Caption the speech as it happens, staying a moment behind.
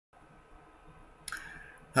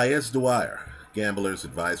Hi, it's Dwyer,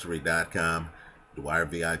 gamblersadvisory.com,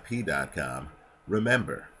 dwyervip.com.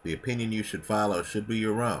 Remember, the opinion you should follow should be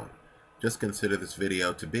your own. Just consider this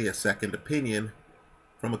video to be a second opinion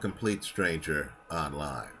from a complete stranger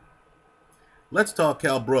online. Let's talk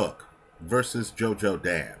Kell Brook versus JoJo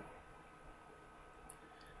Dan.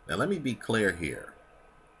 Now let me be clear here.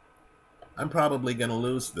 I'm probably going to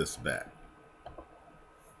lose this bet.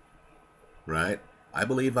 Right? I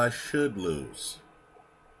believe I should lose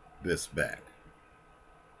this bet.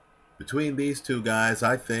 Between these two guys,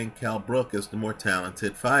 I think Kell Brook is the more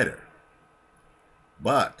talented fighter.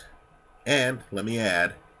 But, and let me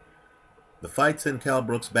add, the fight's in Kell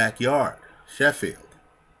Brook's backyard, Sheffield.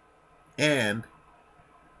 And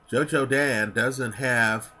JoJo Dan doesn't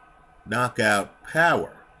have knockout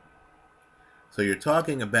power. So you're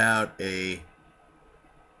talking about a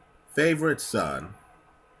favorite son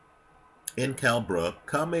in Kell Brook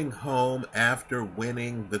coming home after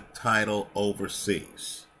winning the title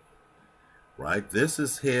overseas. Right? This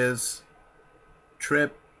is his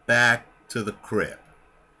trip back to the crib.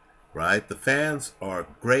 Right? The fans are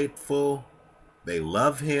grateful. They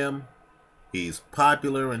love him. He's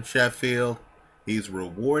popular in Sheffield. He's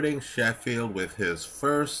rewarding Sheffield with his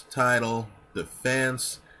first title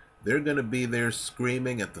defense. They're going to be there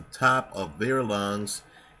screaming at the top of their lungs.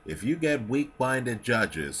 If you get weak-minded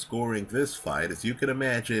judges scoring this fight, as you can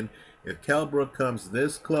imagine, if Kell Brook comes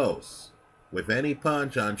this close with any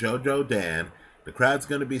punch on JoJo Dan, the crowd's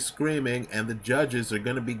going to be screaming, and the judges are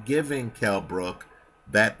going to be giving Kell Brook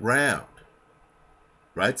that round.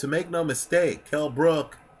 Right? So make no mistake, Kell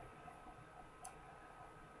Brook,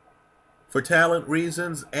 for talent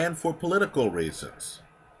reasons and for political reasons,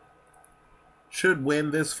 should win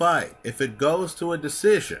this fight. If it goes to a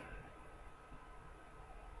decision,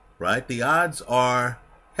 right, the odds are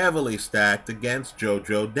heavily stacked against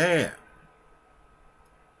JoJo Dan.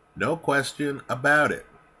 No question about it.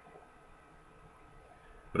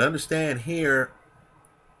 But understand here,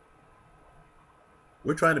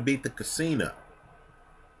 we're trying to beat the casino.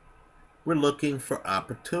 We're looking for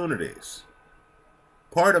opportunities.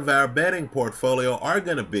 Part of our betting portfolio are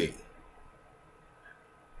going to be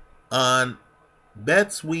on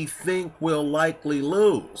bets we think will likely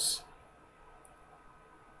lose,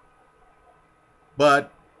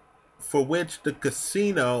 but for which the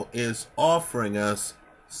casino is offering us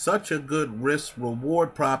such a good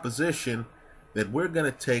risk-reward proposition that we're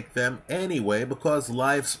going to take them anyway because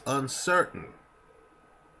life's uncertain.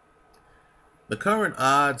 The current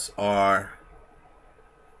odds are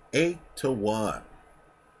 8-1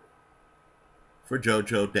 for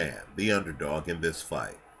JoJo Dan, the underdog in this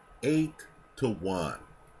fight. 8-1.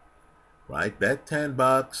 Right? Bet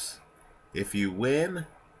 $10. If you win,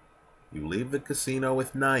 you leave the casino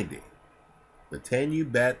with 90. The 10 you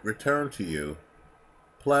bet return to you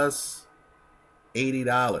plus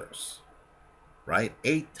 $80. Right?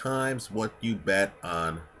 8 times what you bet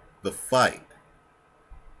on the fight.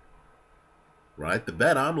 Right? The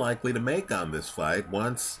bet I'm likely to make on this fight,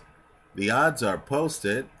 once the odds are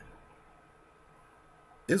posted,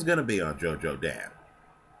 is going to be on JoJo Dan.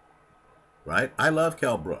 Right? I love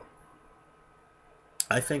Kell Brook.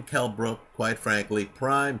 I think Kell Brook, quite frankly,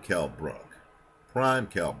 prime Kell Brook,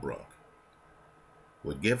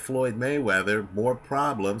 would give Floyd Mayweather more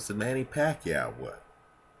problems than Manny Pacquiao would.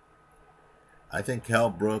 I think Kell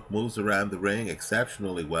Brook moves around the ring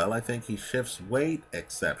exceptionally well. I think he shifts weight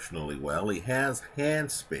exceptionally well. He has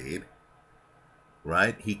hand speed,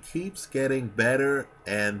 right? He keeps getting better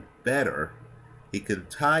and better. He can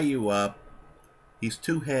tie you up. He's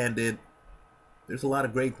two-handed. There's a lot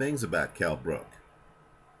of great things about Kell Brook.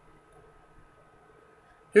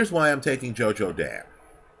 Here's why I'm taking JoJo Dan.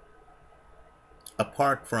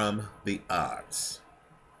 Apart from the odds,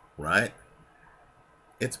 right?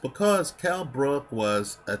 It's because Kell Brook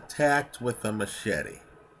was attacked with a machete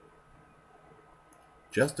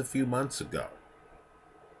just a few months ago.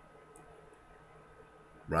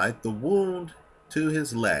 Right? The wound to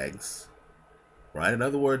his legs, right? In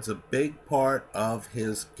other words, a big part of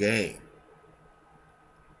his game,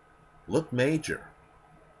 looked major,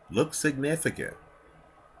 looked significant.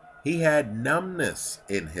 He had numbness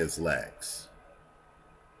in his legs.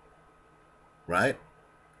 Right?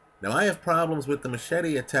 Now, I have problems with the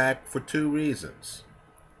machete attack for 2 reasons.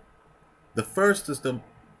 The first is the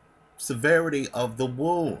severity of the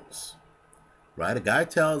wounds. Right? A guy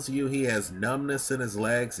tells you he has numbness in his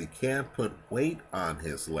legs, he can't put weight on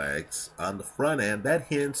his legs on the front end. That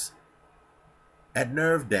hints at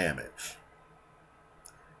nerve damage.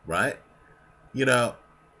 Right? You know,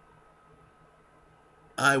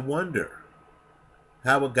 I wonder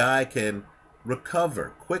how a guy can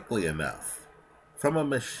recover quickly enough from a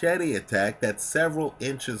machete attack that's several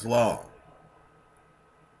inches long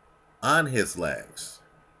on his legs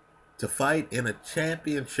to fight in a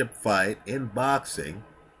championship fight in boxing,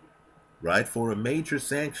 right, for a major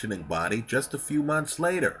sanctioning body just a few months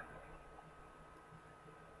later.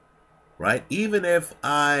 Right? Even if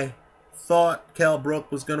I thought Kell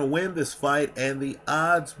Brook was going to win this fight and the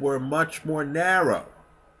odds were much more narrow,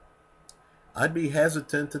 I'd be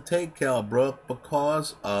hesitant to take Kell Brook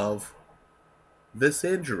because of this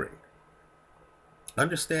injury.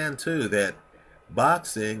 Understand, too, that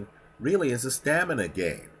boxing really is a stamina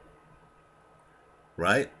game,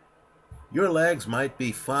 right? Your legs might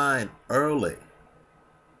be fine early,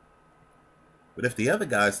 but if the other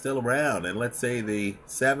guy's still around, and let's say the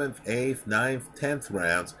 7th, 8th, 9th, 10th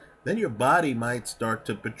rounds, then your body might start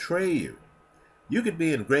to betray you. You could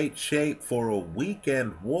be in great shape for a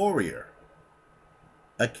weekend warrior,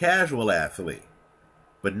 a casual athlete,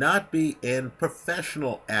 but not be in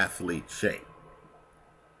professional athlete shape.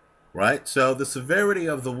 Right? So the severity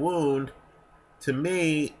of the wound, to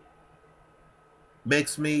me,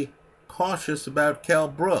 makes me cautious about Kell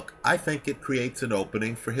Brook. I think it creates an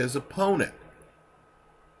opening for his opponent.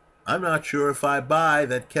 I'm not sure if I buy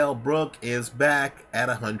that Kell Brook is back at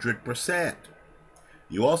 100%.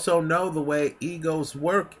 You also know the way egos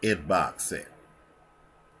work in boxing.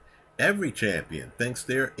 Every champion thinks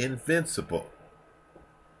they're invincible.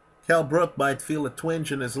 Kell Brook might feel a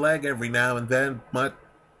twinge in his leg every now and then, but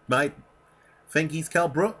might think he's Kell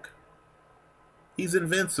Brook. He's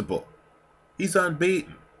invincible. He's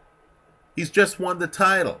unbeaten. He's just won the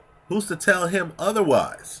title. Who's to tell him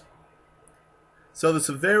otherwise? So the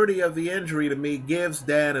severity of the injury to me gives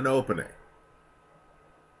Dan an opening.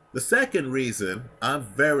 The second reason I'm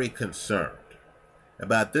very concerned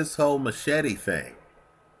about this whole machete thing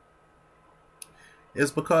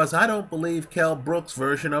is because I don't believe Kell Brook's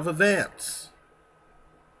version of events.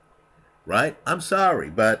 Right? I'm sorry,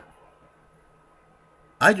 but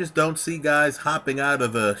I just don't see guys hopping out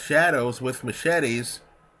of the shadows with machetes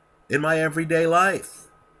in my everyday life.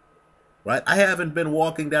 Right? I haven't been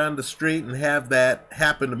walking down the street and have that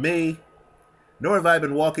happen to me, nor have I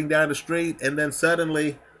been walking down the street and then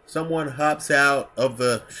suddenly someone hops out of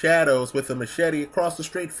the shadows with a machete across the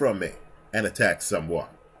street from me and attacks someone.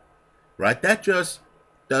 Right? That just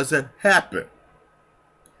doesn't happen.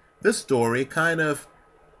 This story kind of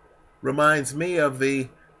reminds me of the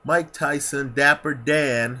Mike Tyson, Dapper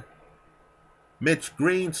Dan, Mitch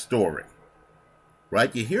Green story.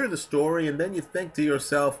 Right? You hear the story and then you think to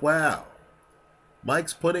yourself, wow,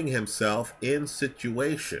 Mike's putting himself in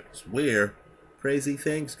situations where crazy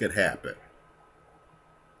things could happen.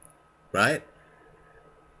 Right?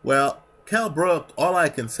 Well, Kell Brook, all I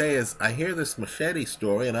can say is I hear this machete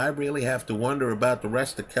story and I really have to wonder about the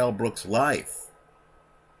rest of Kell Brook's life.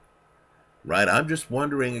 Right? I'm just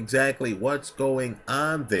wondering exactly what's going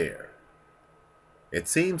on there. It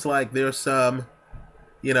seems like there's some,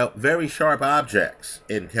 very sharp objects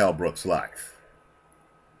in Kell Brook's life.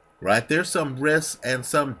 Right? There's some risks and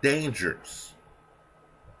some dangers.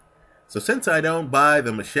 So since I don't buy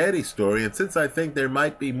the machete story, and since I think there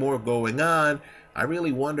might be more going on, I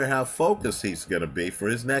really wonder how focused he's going to be for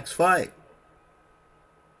his next fight.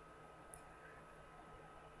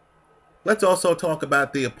 Let's also talk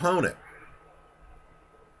about the opponent.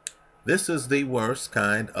 This is the worst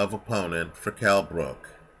kind of opponent for Kell Brook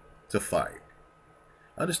to fight.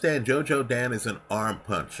 Understand, JoJo Dan is an arm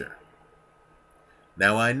puncher.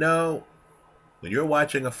 Now I know when you're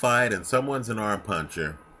watching a fight and someone's an arm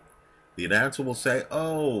puncher, the announcer will say,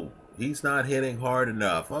 oh, he's not hitting hard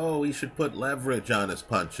enough. Oh, he should put leverage on his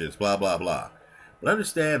punches, blah, blah, blah. But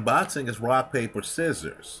understand, boxing is rock, paper,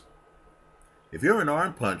 scissors. If you're an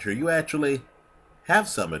arm puncher, you actually have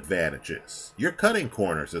some advantages. You're cutting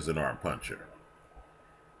corners as an arm puncher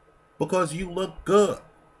because you look good.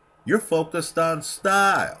 You're focused on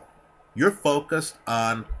style. You're focused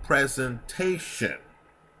on presentation.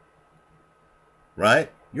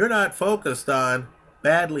 Right? You're not focused on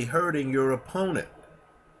badly hurting your opponent.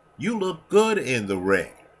 You look good in the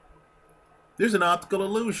ring. There's an optical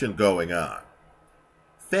illusion going on.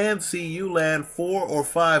 Fans see you land 4 or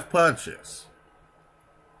 5 punches,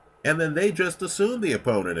 and then they just assume the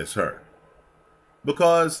opponent is hurt.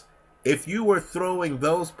 Because if you were throwing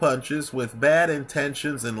those punches with bad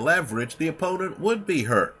intentions and leverage, the opponent would be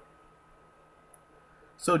hurt.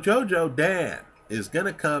 So JoJo Dan is going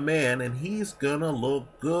to come in and he's going to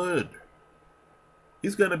look good.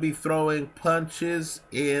 He's going to be throwing punches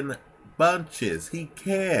in bunches. He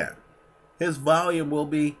can. His volume will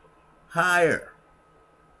be higher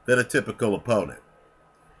than a typical opponent.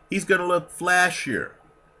 He's going to look flashier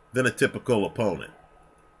than a typical opponent.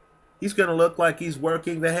 He's going to look like he's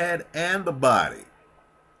working the head and the body.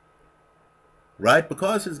 Right?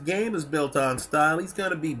 Because his game is built on style, he's going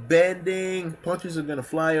to be bending. Punches are going to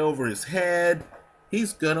fly over his head.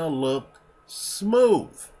 He's going to look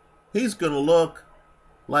smooth. He's going to look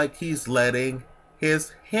like he's letting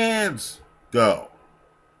his hands go.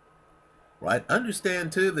 Right?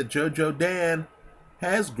 Understand, too, that JoJo Dan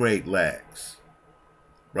has great legs.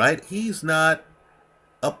 Right? He's not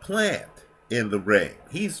a plant in the ring.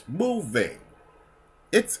 He's moving.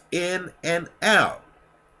 It's in and out.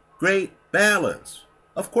 Great balance.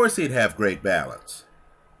 Of course he'd have great balance,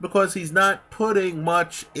 because he's not putting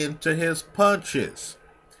much into his punches.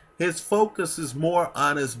 His focus is more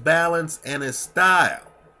on his balance and his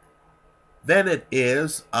style than it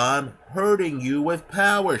is on hurting you with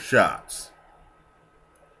power shots.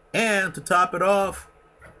 And to top it off,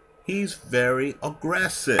 he's very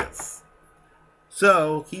aggressive.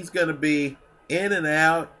 So he's going to be in and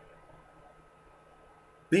out,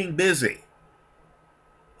 being busy.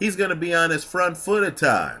 He's going to be on his front foot at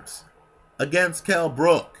times against Kell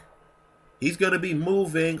Brook. He's going to be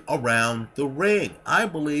moving around the ring. I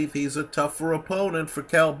believe he's a tougher opponent for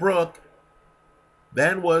Kell Brook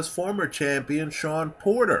than was former champion Shawn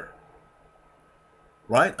Porter.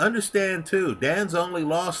 Right? Understand, too, Dan's only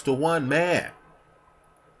lost to one man,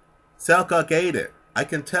 Selçuk Aydin. I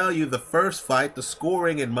can tell you the first fight, the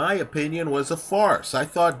scoring, in my opinion, was a farce. I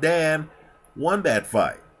thought Dan won that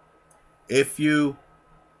fight. If you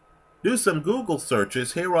do some Google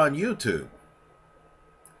searches here on YouTube,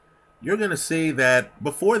 you're going to see that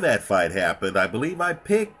before that fight happened, I believe I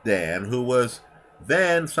picked Dan, who was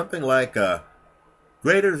then something like a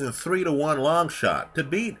greater than 3-1 long shot, to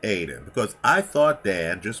beat Aydin, because I thought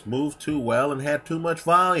Dan just moved too well and had too much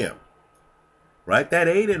volume. Right? That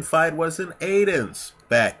Aydin fight was in Aydin's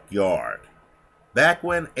backyard, back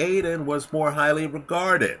when Aydin was more highly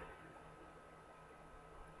regarded.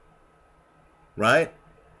 Right?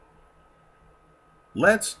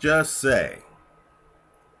 Let's just say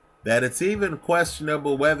that it's even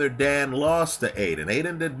questionable whether Dan lost to Aydin.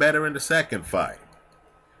 Aydin did better in the second fight.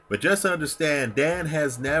 But just understand, Dan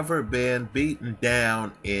has never been beaten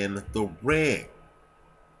down in the ring.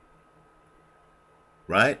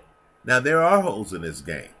 Right? Now, there are holes in his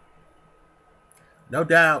game. No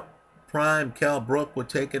doubt, prime Kell Brook would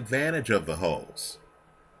take advantage of the holes.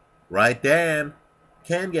 Right? Dan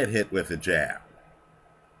can get hit with a jab.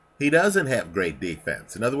 He doesn't have great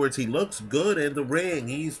defense. In other words, he looks good in the ring.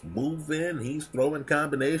 He's moving, he's throwing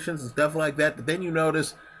combinations and stuff like that. But then you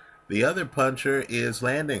notice the other puncher is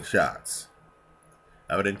landing shots.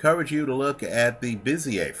 I would encourage you to look at the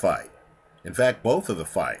Bizier fight. In fact, both of the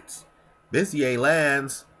fights. Bizier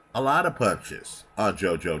lands a lot of punches on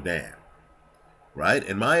JoJo Dan. Right?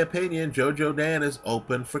 In my opinion, JoJo Dan is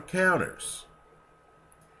open for counters.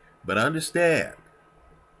 But understand,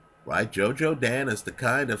 right, JoJo Dan is the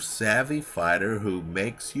kind of savvy fighter who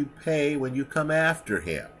makes you pay when you come after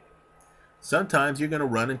him. Sometimes you're going to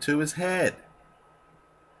run into his head.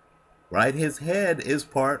 Right? His head is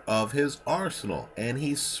part of his arsenal, and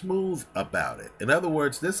he's smooth about it. In other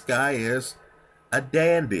words, this guy is a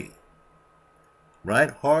dandy.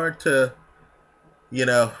 Right? Hard to,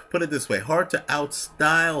 put it this way, hard to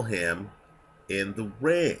outstyle him in the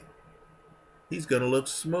ring. He's going to look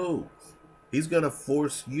smooth. He's going to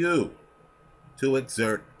force you to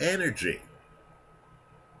exert energy.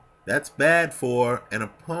 That's bad for an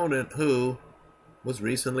opponent who was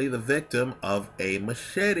recently the victim of a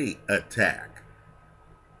machete attack.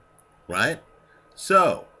 Right?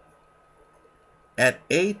 So, at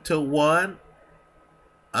 8-1,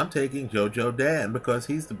 I'm taking JoJo Dan because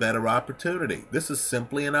he's the better opportunity. This is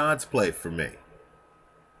simply an odds play for me.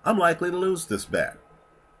 I'm likely to lose this bet.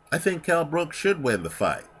 I think Kell Brook should win the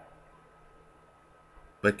fight.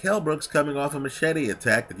 But Kell Brook's coming off a machete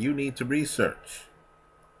attack that you need to research.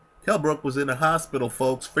 Kell Brook was in the hospital,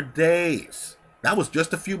 folks, for days. That was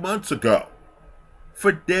just a few months ago.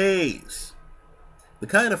 For days. The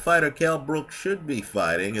kind of fighter Kell Brook should be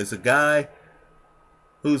fighting is a guy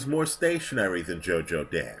who's more stationary than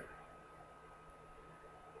JoJo Dan.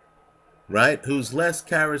 Right? Who's less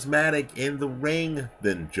charismatic in the ring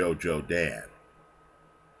than JoJo Dan.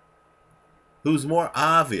 Who's more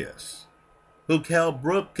obvious. Who Kell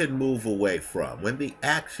Brook can move away from when the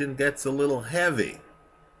action gets a little heavy.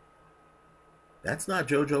 That's not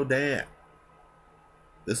JoJo Dan.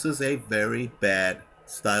 This is a very bad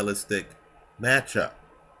stylistic matchup.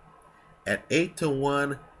 At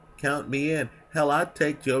 8-1, count me in. Hell, I'd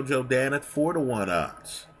take JoJo Dan at 4-1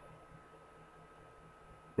 odds.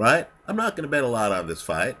 Right? I'm not going to bet a lot on this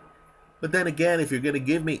fight. But then again, if you're going to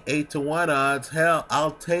give me 8-1 odds, hell,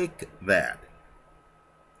 I'll take that.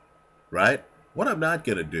 right? What I'm not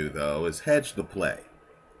going to do, though, is hedge the play.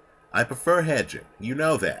 I prefer hedging. You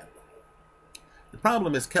know that. The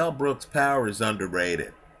problem is Kell Brook's power is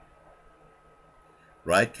underrated.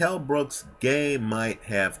 Right? Kell Brook's game might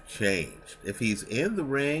have changed. If he's in the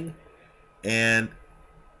ring and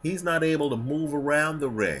he's not able to move around the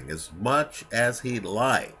ring as much as he'd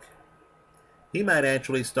like, he might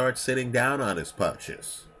actually start sitting down on his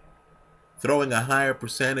punches, throwing a higher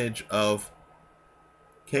percentage of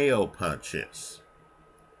KO punches.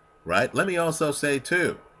 Right? Let me also say,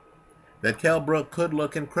 too, that Kell Brook could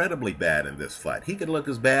look incredibly bad in this fight. He could look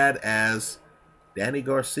as bad as Danny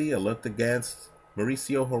Garcia looked against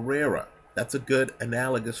Mauricio Herrera. That's a good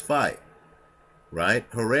analogous fight, right?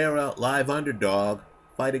 Herrera, live underdog,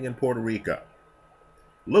 fighting in Puerto Rico.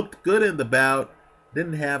 Looked good in the bout,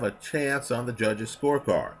 didn't have a chance on the judges'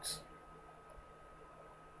 scorecards,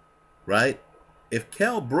 right? If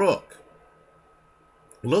Kell Brook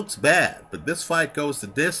looks bad, but this fight goes the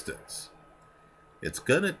distance, it's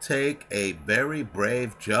going to take a very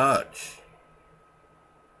brave judge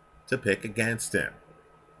to pick against him.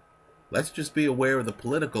 Let's just be aware of the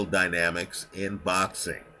political dynamics in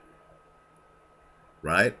boxing,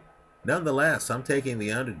 right? Nonetheless, I'm taking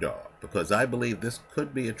the underdog because I believe this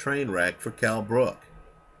could be a train wreck for Kell Brook.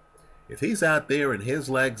 If he's out there and his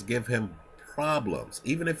legs give him problems,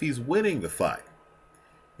 even if he's winning the fight,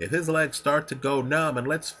 if his legs start to go numb, and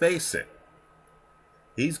let's face it,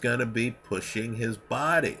 he's going to be pushing his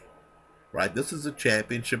body, right? This is a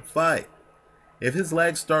championship fight. If his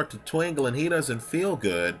legs start to twingle and he doesn't feel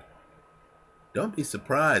good, don't be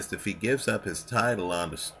surprised if he gives up his title on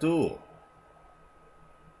the stool,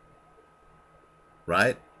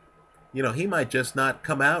 right? You know, he might just not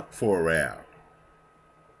come out for a round,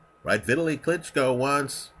 right? Vitaly Klitschko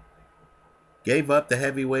once gave up the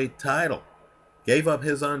heavyweight title, gave up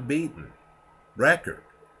his unbeaten record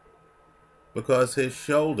because his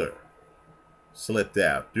shoulder slipped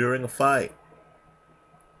out during a fight,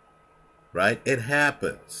 right? It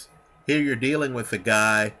happens. Here you're dealing with a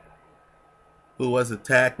guy who was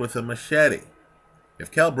attacked with a machete. If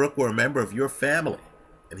Kell Brook were a member of your family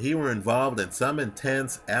and he were involved in some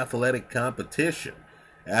intense athletic competition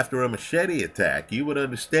after a machete attack, you would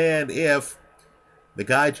understand if the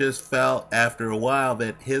guy just felt after a while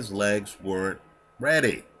that his legs weren't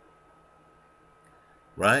ready,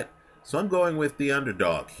 right? So I'm going with the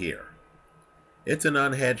underdog here. It's an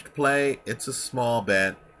unhedged play. It's a small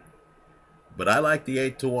bet. But I like the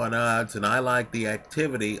 8-1 odds, and I like the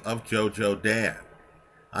activity of JoJo Dan.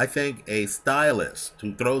 I think a stylist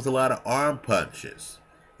who throws a lot of arm punches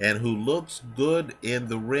and who looks good in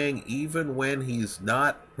the ring even when he's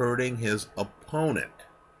not hurting his opponent,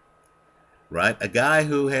 right? A guy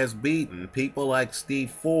who has beaten people like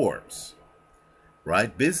Steve Forbes,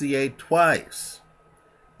 right? Bizier twice.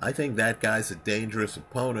 I think that guy's a dangerous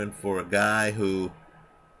opponent for a guy who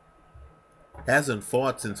hasn't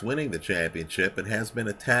fought since winning the championship and has been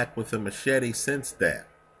attacked with a machete since then.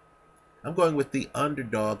 I'm going with the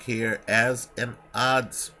underdog here as an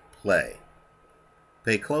odds play.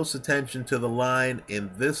 Pay close attention to the line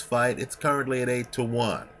in this fight. It's currently at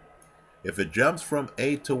 8-1. If it jumps from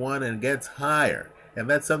 8-1 and gets higher, and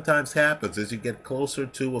that sometimes happens as you get closer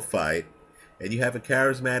to a fight, and you have a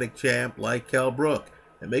charismatic champ like Kell Brook.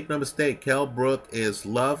 And make no mistake, Kell Brook is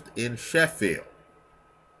loved in Sheffield,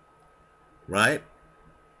 right?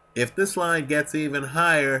 If this line gets even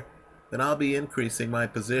higher, then I'll be increasing my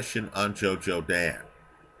position on JoJo Dan.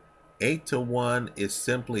 8-1 is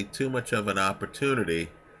simply too much of an opportunity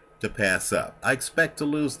to pass up. I expect to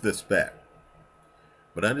lose this bet,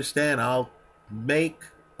 but understand I'll make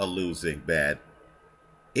a losing bet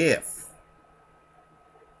if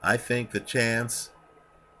I think the chance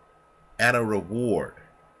at a reward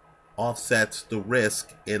offsets the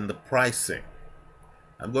risk in the pricing.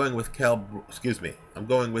 I'm going with I'm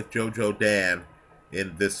going with JoJo Dan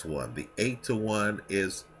in this one. The 8-1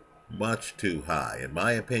 is much too high. In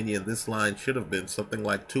my opinion, this line should have been something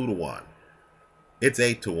like 2-1. It's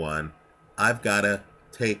 8-1. I've got to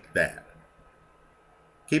take that.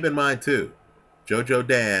 Keep in mind, too, JoJo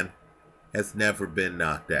Dan has never been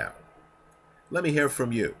knocked out. Let me hear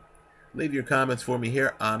from you. Leave your comments for me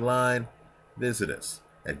here online. Visit us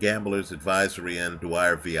at Gamblers Advisory and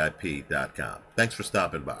dwyervip.com. Thanks for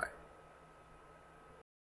stopping by.